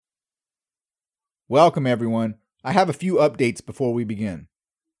Welcome, everyone. I have a few updates before we begin.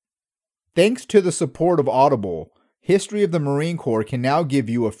 Thanks to the support of Audible, History of the Marine Corps can now give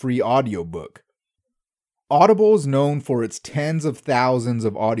you a free audiobook. Audible is known for its tens of thousands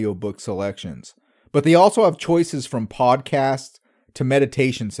of audiobook selections, but they also have choices from podcasts to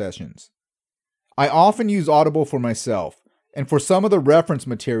meditation sessions. I often use Audible for myself and for some of the reference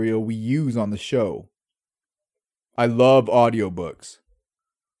material we use on the show. I love audiobooks.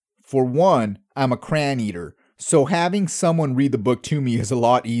 For one, I'm a crayon eater, so having someone read the book to me is a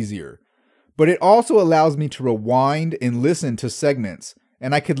lot easier. But it also allows me to rewind and listen to segments,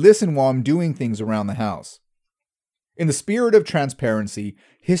 and I could listen while I'm doing things around the house. In the spirit of transparency,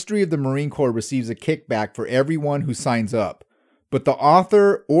 History of the Marine Corps receives a kickback for everyone who signs up, but the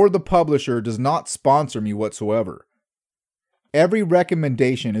author or the publisher does not sponsor me whatsoever. Every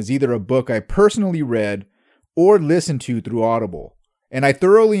recommendation is either a book I personally read or listened to through Audible, and I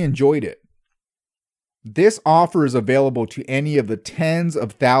thoroughly enjoyed it. This offer is available to any of the tens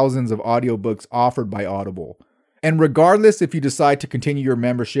of thousands of audiobooks offered by Audible. And regardless if you decide to continue your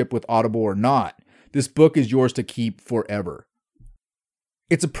membership with Audible or not, this book is yours to keep forever.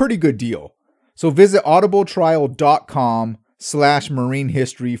 It's a pretty good deal. So visit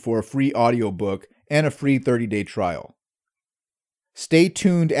audibletrial.com/marinehistory for a free audiobook and a free 30-day trial. Stay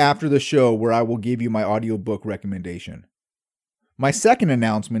tuned after the show where I will give you my audiobook recommendation. My second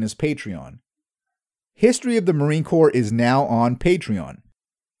announcement is Patreon. History of the Marine Corps is now on Patreon.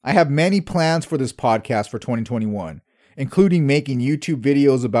 I have many plans for this podcast for 2021, including making YouTube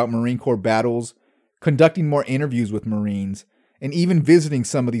videos about Marine Corps battles, conducting more interviews with Marines, and even visiting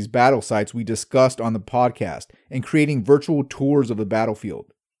some of these battle sites we discussed on the podcast and creating virtual tours of the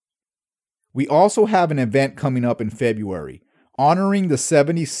battlefield. We also have an event coming up in February, honoring the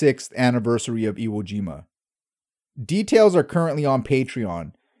 76th anniversary of Iwo Jima. Details are currently on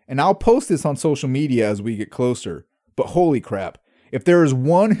Patreon, and I'll post this on social media as we get closer. But holy crap, if there is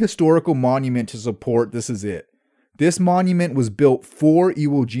one historical monument to support, this is it. This monument was built for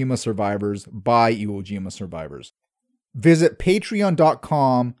Iwo Jima survivors by Iwo Jima survivors. Visit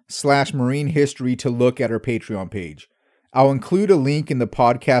patreon.com/marinehistory to look at our Patreon page. I'll include a link in the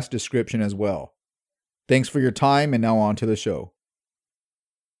podcast description as well. Thanks for your time, and now on to the show.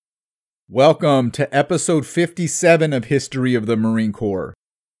 Welcome to episode 57 of History of the Marine Corps.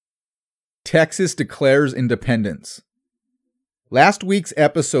 Texas declares independence. Last week's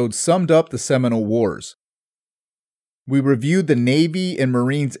episode summed up the Seminole Wars. We reviewed the Navy and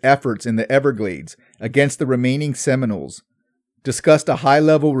Marines' efforts in the Everglades against the remaining Seminoles, discussed a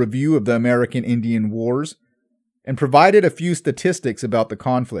high-level review of the American Indian Wars, and provided a few statistics about the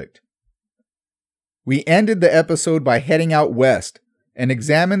conflict. We ended the episode by heading out west and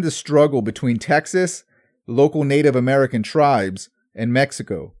examined the struggle between Texas, local Native American tribes, and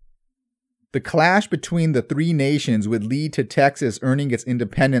Mexico. The clash between the three nations would lead to Texas earning its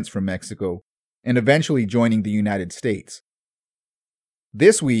independence from Mexico and eventually joining the United States.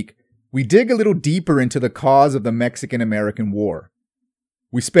 This week, we dig a little deeper into the cause of the Mexican-American War.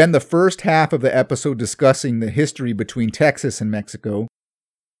 We spend the first half of the episode discussing the history between Texas and Mexico,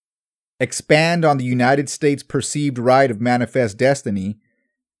 expand on the United States' perceived right of manifest destiny,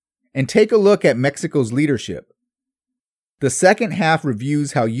 and take a look at Mexico's leadership. The second half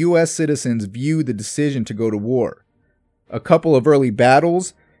reviews how U.S. citizens view the decision to go to war, a couple of early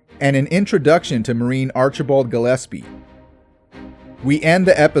battles, and an introduction to Marine Archibald Gillespie. We end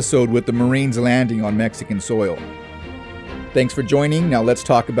the episode with the Marines landing on Mexican soil. Thanks for joining. Now let's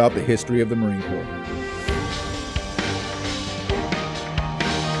talk about the history of the Marine Corps.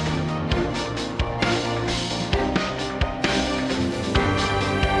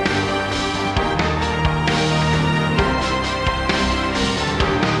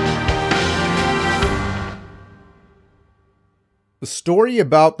 The story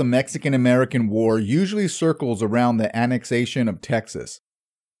about the Mexican-American War usually circles around the annexation of Texas.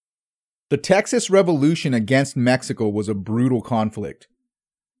 The Texas Revolution against Mexico was a brutal conflict.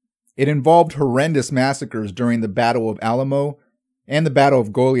 It involved horrendous massacres during the Battle of Alamo and the Battle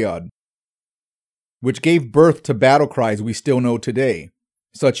of Goliad, which gave birth to battle cries we still know today,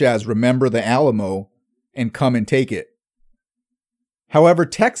 such as "Remember the Alamo" and "Come and Take It." However,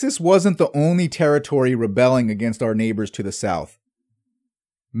 Texas wasn't the only territory rebelling against our neighbors to the south.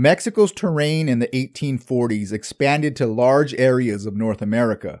 Mexico's terrain in the 1840s expanded to large areas of North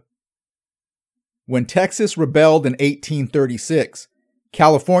America. When Texas rebelled in 1836,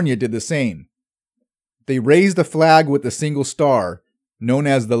 California did the same. They raised a flag with a single star, known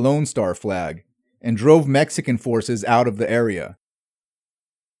as the Lone Star flag, and drove Mexican forces out of the area.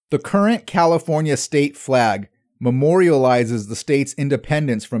 The current California state flag memorializes the state's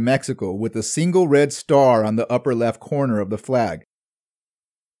independence from Mexico with a single red star on the upper left corner of the flag.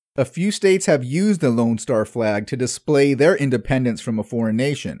 A few states have used the Lone Star flag to display their independence from a foreign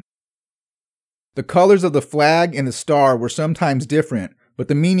nation. The colors of the flag and the star were sometimes different, but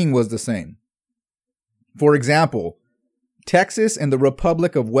the meaning was the same. For example, Texas and the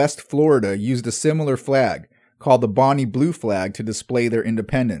Republic of West Florida used a similar flag, called the Bonnie Blue flag, to display their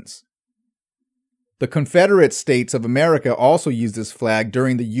independence. The Confederate States of America also used this flag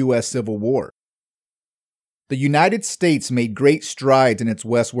during the U.S. Civil War. The United States made great strides in its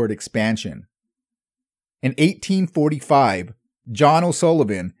westward expansion. In 1845, John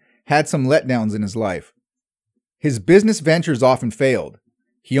O'Sullivan had some letdowns in his life. His business ventures often failed.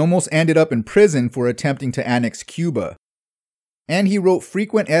 He almost ended up in prison for attempting to annex Cuba. And he wrote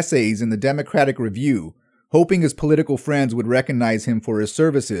frequent essays in the Democratic Review, hoping his political friends would recognize him for his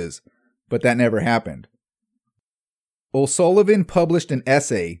services, but that never happened. O'Sullivan published an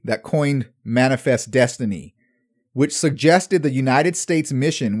essay that coined Manifest Destiny, which suggested the United States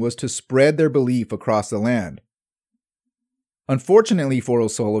mission was to spread their belief across the land. Unfortunately for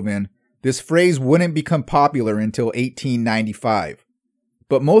O'Sullivan, this phrase wouldn't become popular until 1895,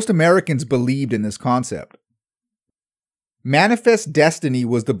 but most Americans believed in this concept. Manifest Destiny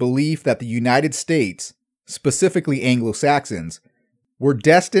was the belief that the United States, specifically Anglo-Saxons, were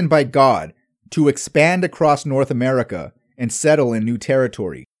destined by God to expand across North America and settle in new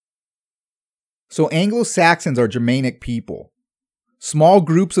territory. So Anglo-Saxons are Germanic people. Small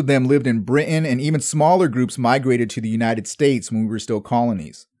groups of them lived in Britain, and even smaller groups migrated to the United States when we were still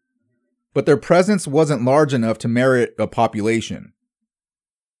colonies. But their presence wasn't large enough to merit a population.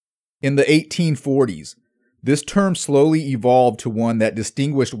 In the 1840s, this term slowly evolved to one that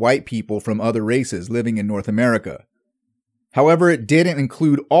distinguished white people from other races living in North America. However, it didn't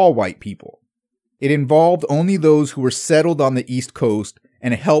include all white people. It involved only those who were settled on the East Coast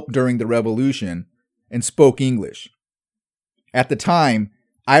and helped during the Revolution and spoke English. At the time,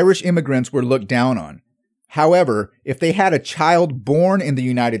 Irish immigrants were looked down on. However, if they had a child born in the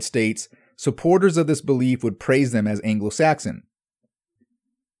United States, supporters of this belief would praise them as Anglo-Saxon.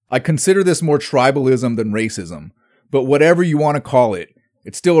 I consider this more tribalism than racism, but whatever you want to call it,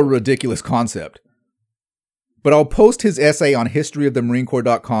 it's still a ridiculous concept. But I'll post his essay on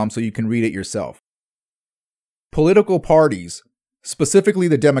historyoftheMarineCorps.com so you can read it yourself. Political parties, specifically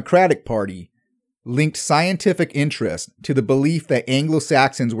the Democratic Party, linked scientific interest to the belief that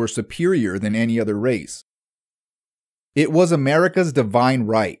Anglo-Saxons were superior than any other race. It was America's divine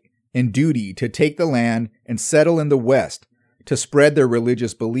right and duty to take the land and settle in the West to spread their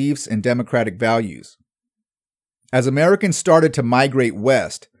religious beliefs and democratic values. As Americans started to migrate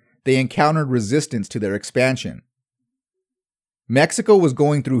west, they encountered resistance to their expansion. Mexico was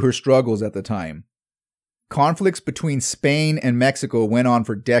going through her struggles at the time. Conflicts between Spain and Mexico went on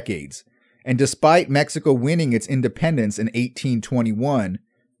for decades, and despite Mexico winning its independence in 1821,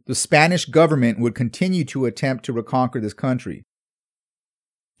 the Spanish government would continue to attempt to reconquer this country.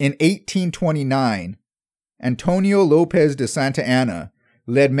 In 1829, Antonio López de Santa Anna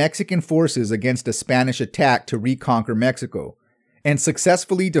led Mexican forces against a Spanish attack to reconquer Mexico, and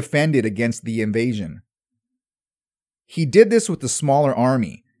successfully defended against the invasion. He did this with a smaller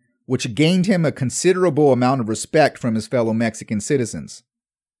army, which gained him a considerable amount of respect from his fellow Mexican citizens.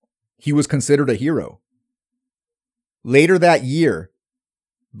 He was considered a hero. Later that year,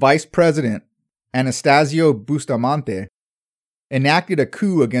 Vice President Anastasio Bustamante enacted a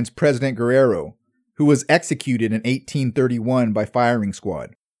coup against President Guerrero, who was executed in 1831 by firing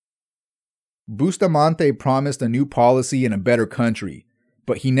squad. Bustamante promised a new policy and a better country,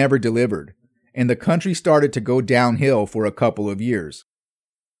 but he never delivered, and the country started to go downhill for a couple of years.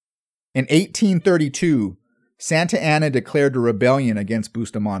 In 1832, Santa Anna declared a rebellion against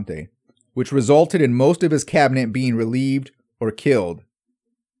Bustamante, which resulted in most of his cabinet being relieved or killed,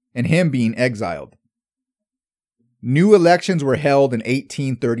 and him being exiled. New elections were held in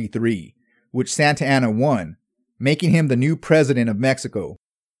 1833, which Santa Anna won, making him the new president of Mexico.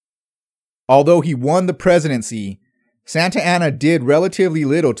 Although he won the presidency, Santa Anna did relatively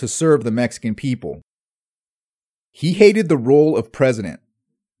little to serve the Mexican people. He hated the role of president,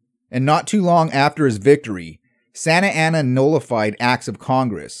 and not too long after his victory, Santa Anna nullified acts of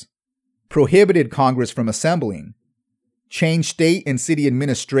Congress, prohibited Congress from assembling, changed state and city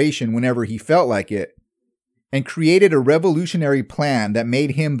administration whenever he felt like it, and created a revolutionary plan that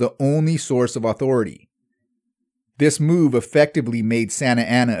made him the only source of authority. This move effectively made Santa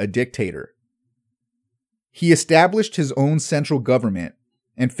Anna a dictator. He established his own central government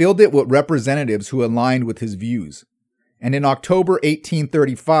and filled it with representatives who aligned with his views. And in October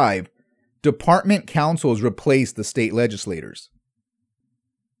 1835, department councils replaced the state legislators.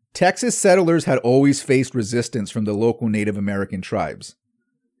 Texas settlers had always faced resistance from the local Native American tribes,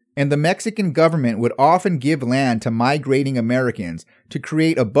 and the Mexican government would often give land to migrating Americans to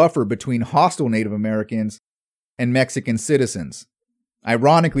create a buffer between hostile Native Americans and Mexican citizens,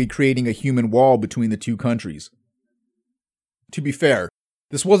 ironically creating a human wall between the two countries. To be fair,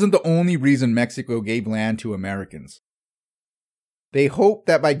 this wasn't the only reason Mexico gave land to Americans. They hoped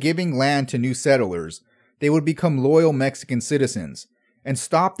that by giving land to new settlers, they would become loyal Mexican citizens and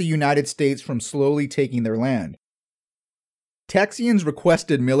stop the United States from slowly taking their land. Texians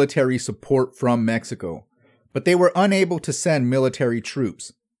requested military support from Mexico, but they were unable to send military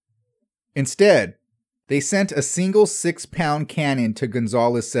troops. Instead, they sent a single 6-pound cannon to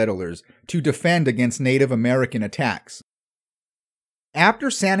Gonzales settlers to defend against Native American attacks.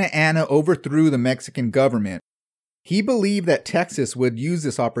 After Santa Anna overthrew the Mexican government, he believed that Texas would use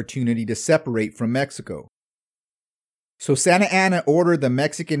this opportunity to separate from Mexico. So Santa Anna ordered the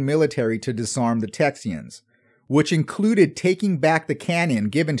Mexican military to disarm the Texians, which included taking back the cannon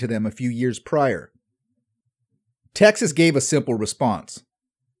given to them a few years prior. Texas gave a simple response: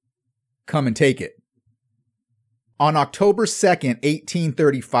 come and take it. On October 2nd,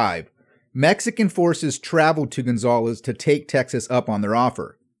 1835, Mexican forces traveled to Gonzales to take Texas up on their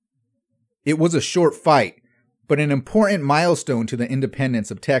offer. It was a short fight, but an important milestone to the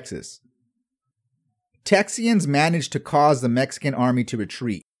independence of Texas. Texians managed to cause the Mexican army to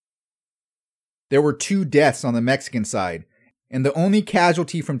retreat. There were 2 deaths on the Mexican side, and the only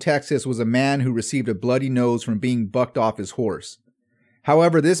casualty from Texas was a man who received a bloody nose from being bucked off his horse.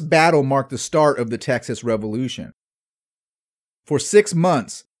 However, this battle marked the start of the Texas Revolution. For 6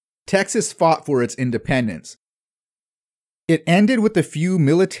 months, Texas fought for its independence. It ended with a few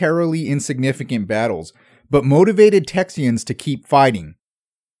militarily insignificant battles, but motivated Texians to keep fighting.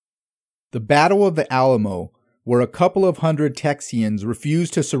 The Battle of the Alamo, where a couple of hundred Texians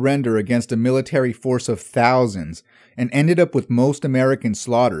refused to surrender against a military force of thousands and ended up with most Americans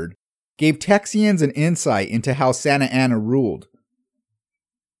slaughtered, gave Texians an insight into how Santa Anna ruled.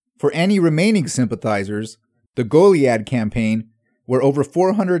 For any remaining sympathizers, the Goliad Campaign, where over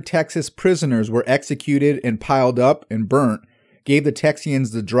 400 Texas prisoners were executed and piled up and burnt, gave the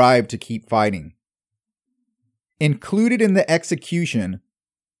Texians the drive to keep fighting. Included in the execution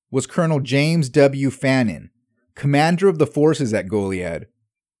was Colonel James W. Fannin, commander of the forces at Goliad.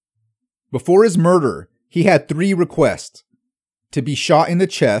 Before his murder, he had 3 requests: to be shot in the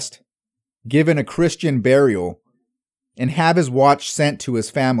chest, given a Christian burial, and have his watch sent to his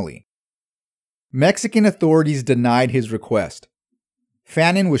family. Mexican authorities denied his request.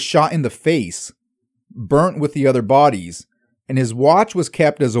 Fannin was shot in the face, burnt with the other bodies, and his watch was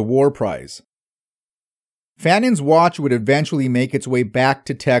kept as a war prize. Fannin's watch would eventually make its way back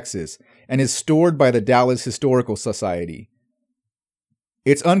to Texas and is stored by the Dallas Historical Society.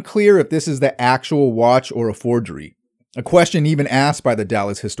 It's unclear if this is the actual watch or a forgery, a question even asked by the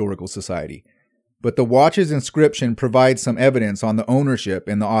Dallas Historical Society, but the watch's inscription provides some evidence on the ownership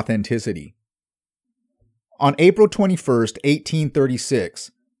and the authenticity. On April 21st, 1836,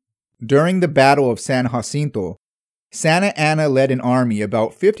 during the Battle of San Jacinto, Santa Anna led an army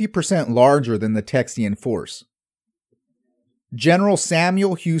about 50% larger than the Texian force. General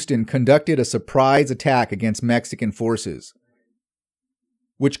Samuel Houston conducted a surprise attack against Mexican forces,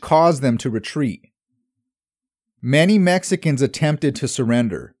 which caused them to retreat. Many Mexicans attempted to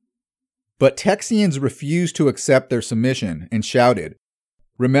surrender, but Texians refused to accept their submission and shouted,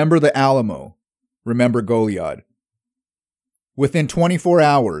 "Remember the Alamo, remember Goliad." Within 24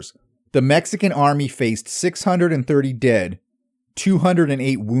 hours, the Mexican army faced 630 dead,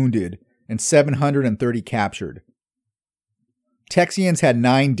 208 wounded, and 730 captured. Texians had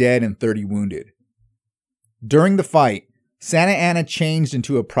 9 dead and 30 wounded. During the fight, Santa Anna changed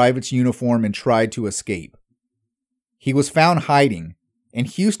into a private's uniform and tried to escape. He was found hiding, and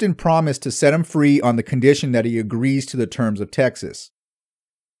Houston promised to set him free on the condition that he agrees to the terms of Texas.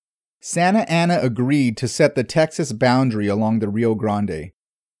 Santa Anna agreed to set the Texas boundary along the Rio Grande.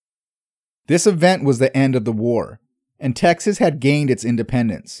 This event was the end of the war, and Texas had gained its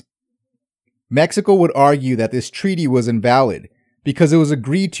independence. Mexico would argue that this treaty was invalid because it was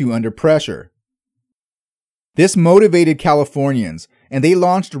agreed to under pressure. This motivated Californians, and they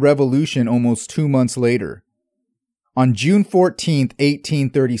launched a revolution almost 2 months later. On June 14,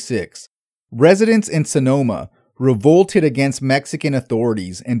 1836, residents in Sonoma revolted against Mexican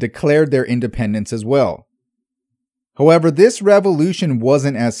authorities and declared their independence as well. However, this revolution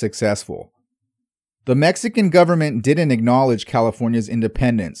wasn't as successful. The Mexican government didn't acknowledge California's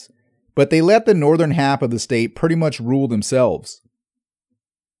independence, but they let the northern half of the state pretty much rule themselves.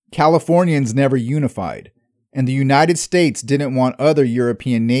 Californians never unified, and the United States didn't want other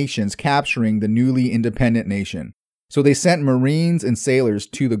European nations capturing the newly independent nation, so they sent Marines and sailors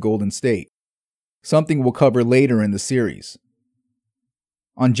to the Golden State, something we'll cover later in the series.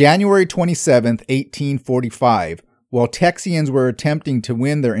 On January 27, 1845, while Texians were attempting to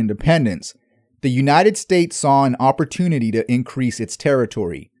win their independence, the United States saw an opportunity to increase its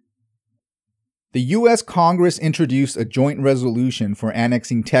territory. The U.S. Congress introduced a joint resolution for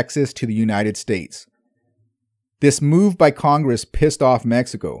annexing Texas to the United States. This move by Congress pissed off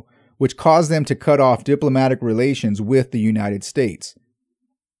Mexico, which caused them to cut off diplomatic relations with the United States.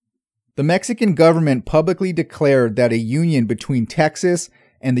 The Mexican government publicly declared that a union between Texas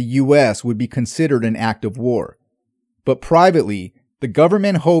and the U.S. would be considered an act of war. But privately, the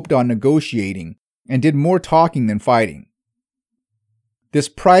government hoped on negotiating and did more talking than fighting. This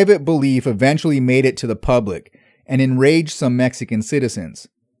private belief eventually made it to the public and enraged some Mexican citizens.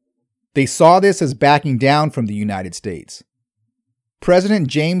 They saw this as backing down from the United States. President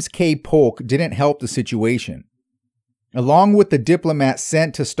James K. Polk didn't help the situation. Along with the diplomats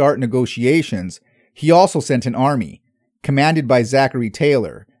sent to start negotiations, he also sent an army, commanded by Zachary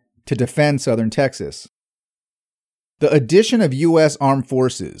Taylor, to defend southern Texas. The addition of U.S. armed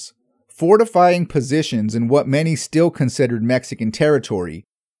forces, fortifying positions in what many still considered Mexican territory,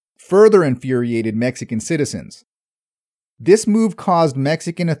 further infuriated Mexican citizens. This move caused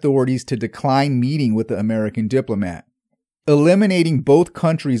Mexican authorities to decline meeting with the American diplomat, eliminating both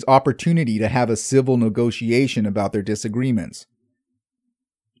countries' opportunity to have a civil negotiation about their disagreements.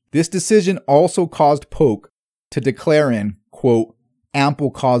 This decision also caused Polk to declare an, quote,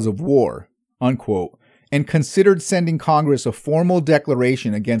 ample cause of war, unquote, and considered sending Congress a formal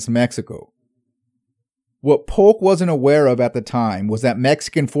declaration against Mexico. What Polk wasn't aware of at the time was that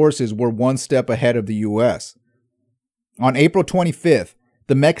Mexican forces were one step ahead of the U.S. On April 25th,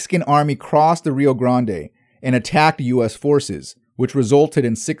 the Mexican army crossed the Rio Grande and attacked U.S. forces, which resulted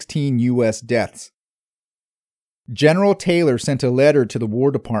in 16 U.S. deaths. General Taylor sent a letter to the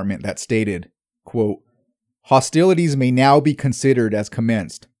War Department that stated, quote, hostilities may now be considered as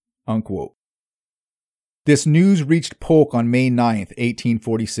commenced, unquote. This news reached Polk on May 9,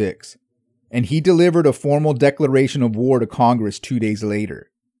 1846, and he delivered a formal declaration of war to Congress 2 days later.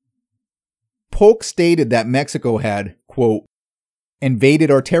 Polk stated that Mexico had, quote,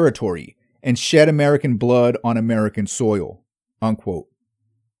 invaded our territory and shed American blood on American soil, unquote.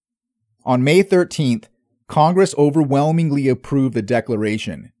 On May 13th, Congress overwhelmingly approved the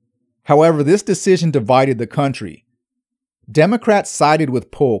declaration. However, this decision divided the country. Democrats sided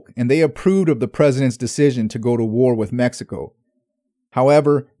with Polk and they approved of the president's decision to go to war with Mexico.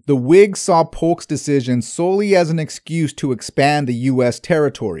 However, the Whigs saw Polk's decision solely as an excuse to expand the U.S.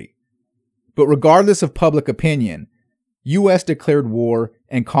 territory. But regardless of public opinion, U.S. declared war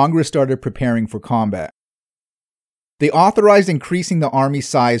and Congress started preparing for combat. They authorized increasing the army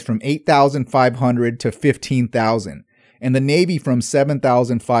size from 8,500 to 15,000 and the Navy from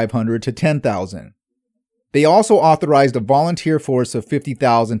 7,500 to 10,000. They also authorized a volunteer force of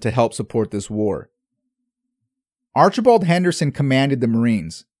 50,000 to help support this war. Archibald Henderson commanded the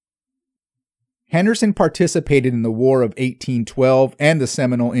Marines. Henderson participated in the War of 1812 and the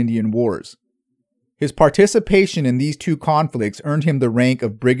Seminole Indian Wars. His participation in these two conflicts earned him the rank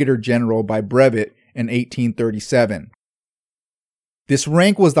of Brigadier General by brevet in 1837. This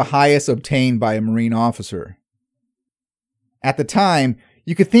rank was the highest obtained by a Marine officer. At the time,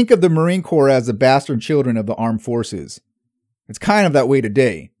 you could think of the Marine Corps as the bastard children of the armed forces. It's kind of that way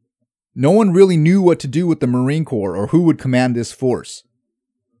today. No one really knew what to do with the Marine Corps or who would command this force.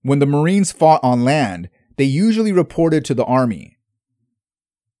 When the Marines fought on land, they usually reported to the Army.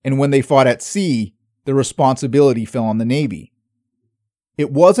 And when they fought at sea, the responsibility fell on the Navy.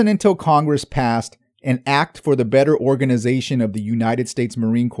 It wasn't until Congress passed an Act for the Better Organization of the United States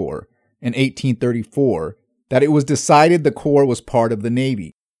Marine Corps in 1834 that it was decided the Corps was part of the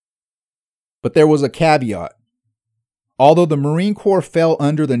Navy. But there was a caveat. Although the Marine Corps fell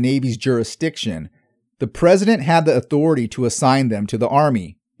under the Navy's jurisdiction, the President had the authority to assign them to the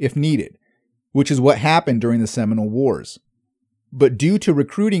Army, if needed, which is what happened during the Seminole Wars. But due to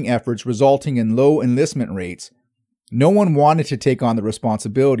recruiting efforts resulting in low enlistment rates, no one wanted to take on the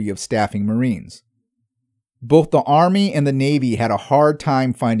responsibility of staffing Marines. Both the Army and the Navy had a hard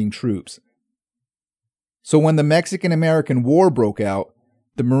time finding troops. So when the Mexican-American War broke out,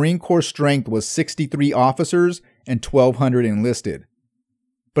 the Marine Corps strength was 63 officers and 1,200 enlisted.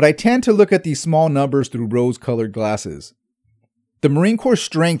 But I tend to look at these small numbers through rose-colored glasses. The Marine Corps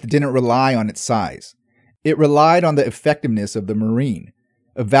strength didn't rely on its size. It relied on the effectiveness of the Marine,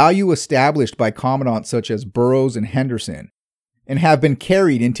 a value established by commandants such as Burroughs and Henderson, and have been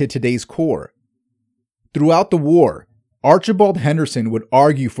carried into today's Corps. Throughout the war, Archibald Henderson would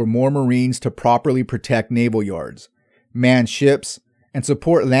argue for more Marines to properly protect naval yards, man ships, and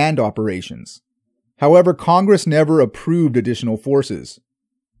support land operations. However, Congress never approved additional forces.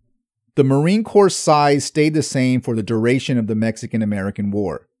 The Marine Corps' size stayed the same for the duration of the Mexican-American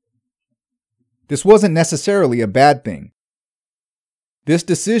War. This wasn't necessarily a bad thing. This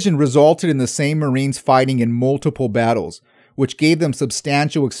decision resulted in the same Marines fighting in multiple battles, which gave them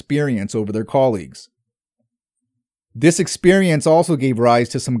substantial experience over their colleagues. This experience also gave rise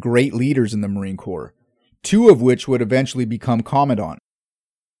to some great leaders in the Marine Corps, two of which would eventually become commandant.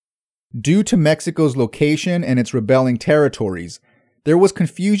 Due to Mexico's location and its rebelling territories, there was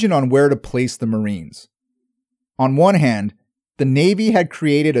confusion on where to place the Marines. On one hand, the Navy had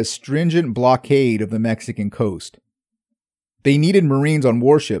created a stringent blockade of the Mexican coast. They needed Marines on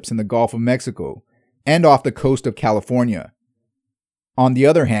warships in the Gulf of Mexico and off the coast of California. On the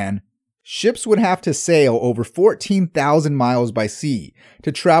other hand, ships would have to sail over 14,000 miles by sea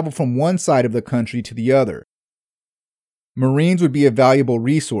to travel from one side of the country to the other. Marines would be a valuable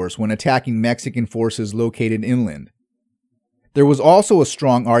resource when attacking Mexican forces located inland. There was also a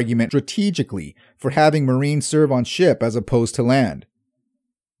strong argument strategically for having Marines serve on ship as opposed to land.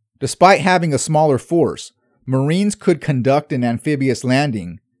 Despite having a smaller force, Marines could conduct an amphibious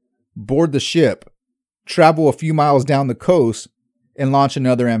landing, board the ship, travel a few miles down the coast, and launch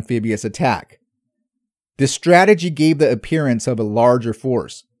another amphibious attack. This strategy gave the appearance of a larger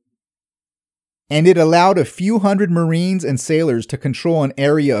force, and it allowed a few hundred Marines and sailors to control an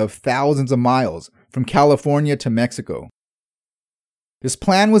area of thousands of miles from California to Mexico. This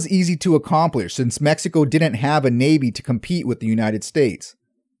plan was easy to accomplish since Mexico didn't have a navy to compete with the United States.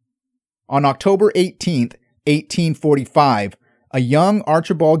 On October 18, 1845, a young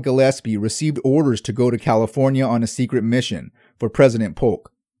Archibald Gillespie received orders to go to California on a secret mission for President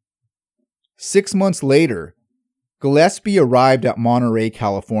Polk. 6 months later, Gillespie arrived at Monterey,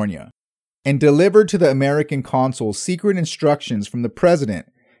 California, and delivered to the American consul secret instructions from the President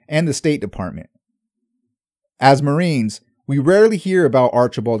and the State Department. As Marines, we rarely hear about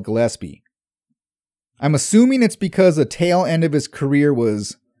Archibald Gillespie. I'm assuming it's because the tail end of his career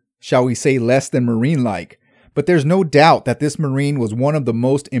was, shall we say, less than Marine-like, but there's no doubt that this Marine was one of the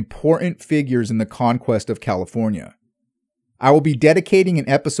most important figures in the conquest of California. I will be dedicating an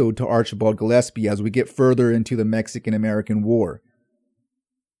episode to Archibald Gillespie as we get further into the Mexican-American War.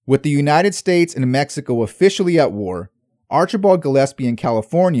 With the United States and Mexico officially at war, Archibald Gillespie in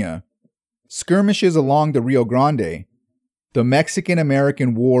California, skirmishes along the Rio Grande, the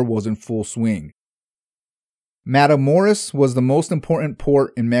Mexican-American War was in full swing. Matamoros was the most important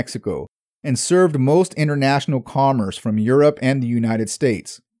port in Mexico and served most international commerce from Europe and the United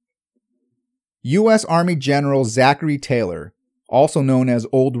States. U.S. Army General Zachary Taylor, also known as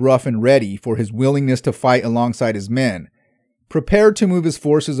Old Rough and Ready for his willingness to fight alongside his men, prepared to move his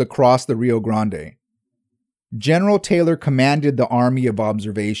forces across the Rio Grande. General Taylor commanded the Army of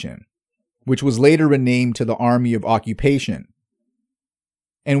Observation, which was later renamed to the Army of Occupation,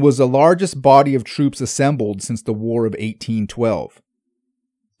 and was the largest body of troops assembled since the War of 1812.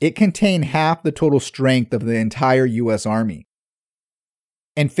 It contained half the total strength of the entire U.S. Army.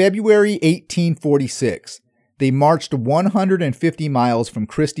 In February 1846, they marched 150 miles from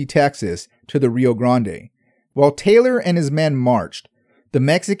Christie, Texas to the Rio Grande. While Taylor and his men marched, the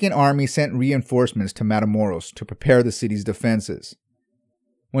Mexican army sent reinforcements to Matamoros to prepare the city's defenses.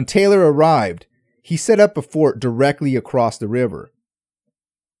 When Taylor arrived, he set up a fort directly across the river.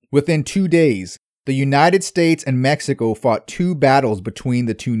 Within 2 days, the United States and Mexico fought 2 battles between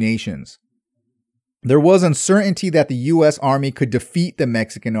the two nations. There was uncertainty that the U.S. Army could defeat the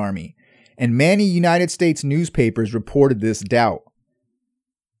Mexican army, and many United States newspapers reported this doubt.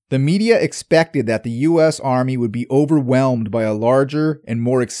 The media expected that the U.S. Army would be overwhelmed by a larger and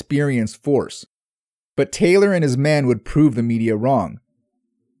more experienced force, but Taylor and his men would prove the media wrong.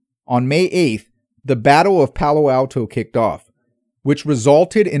 On May 8th, the Battle of Palo Alto kicked off, which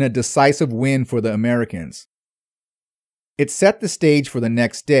resulted in a decisive win for the Americans. It set the stage for the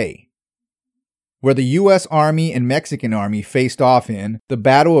next day, where the U.S. Army and Mexican Army faced off in the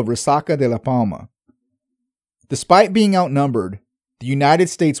Battle of Resaca de la Palma. Despite being outnumbered, the United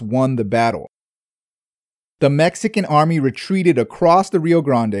States won the battle. The Mexican Army retreated across the Rio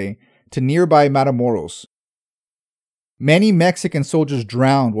Grande to nearby Matamoros. Many Mexican soldiers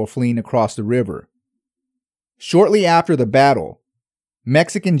drowned while fleeing across the river. Shortly after the battle,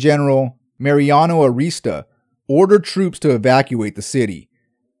 Mexican General Mariano Arista ordered troops to evacuate the city.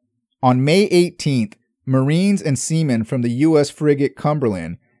 On May 18th, Marines and seamen from the U.S. frigate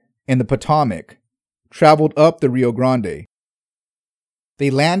Cumberland and the Potomac traveled up the Rio Grande. They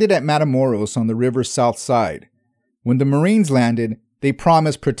landed at Matamoros on the river's south side. When the Marines landed, they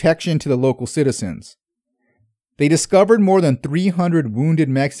promised protection to the local citizens. They discovered more than 300 wounded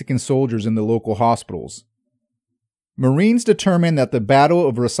Mexican soldiers in the local hospitals. Marines determined that the Battle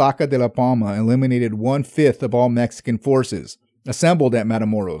of Resaca de la Palma eliminated 1/5 of all Mexican forces assembled at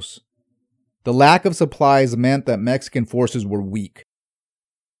Matamoros. The lack of supplies meant that Mexican forces were weak.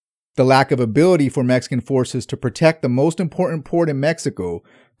 The lack of ability for Mexican forces to protect the most important port in Mexico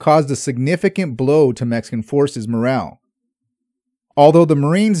caused a significant blow to Mexican forces' morale. Although the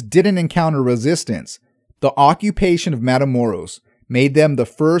Marines didn't encounter resistance, the occupation of Matamoros made them the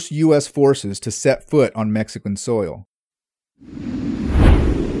first U.S. forces to set foot on Mexican soil.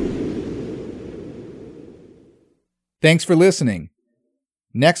 Thanks for listening.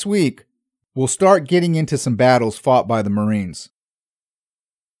 Next week, we'll start getting into some battles fought by the Marines.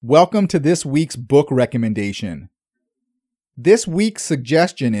 Welcome to this week's book recommendation. This week's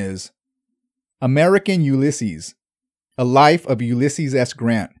suggestion is American Ulysses, A Life of Ulysses S.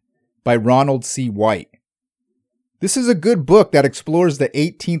 Grant by Ronald C. White. This is a good book that explores the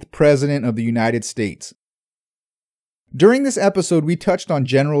 18th President of the United States. During this episode, we touched on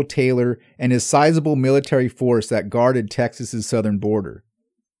General Taylor and his sizable military force that guarded Texas's southern border.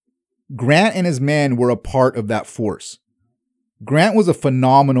 Grant and his men were a part of that force. Grant was a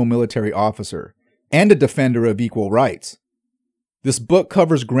phenomenal military officer and a defender of equal rights. This book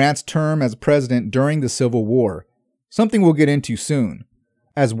covers Grant's term as president during the Civil War, something we'll get into soon,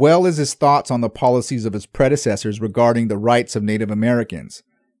 as well as his thoughts on the policies of his predecessors regarding the rights of Native Americans,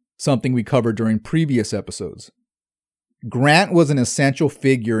 something we covered during previous episodes. Grant was an essential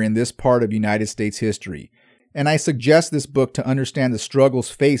figure in this part of United States history, and I suggest this book to understand the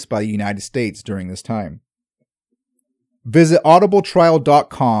struggles faced by the United States during this time. Visit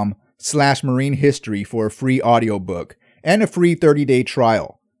audibletrial.com/Marine History for a free audiobook and a free 30-day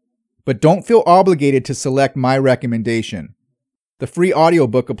trial. But don't feel obligated to select my recommendation. The free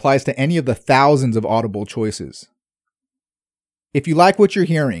audiobook applies to any of the thousands of Audible choices. If you like what you're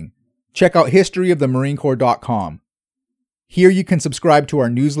hearing, check out historyofthemarinecorps.com. Here you can subscribe to our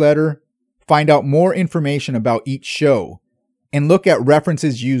newsletter, find out more information about each show, and look at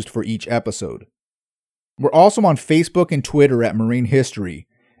references used for each episode. We're also on Facebook and Twitter at Marine History,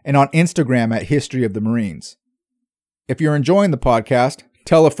 and on Instagram at History of the Marines. If you're enjoying the podcast,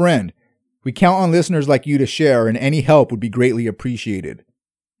 tell a friend. We count on listeners like you to share, and any help would be greatly appreciated.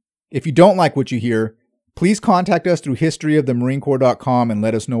 If you don't like what you hear, please contact us through historyofthemarinecorps.com and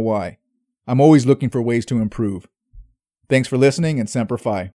let us know why. I'm always looking for ways to improve. Thanks for listening, and Semper Fi.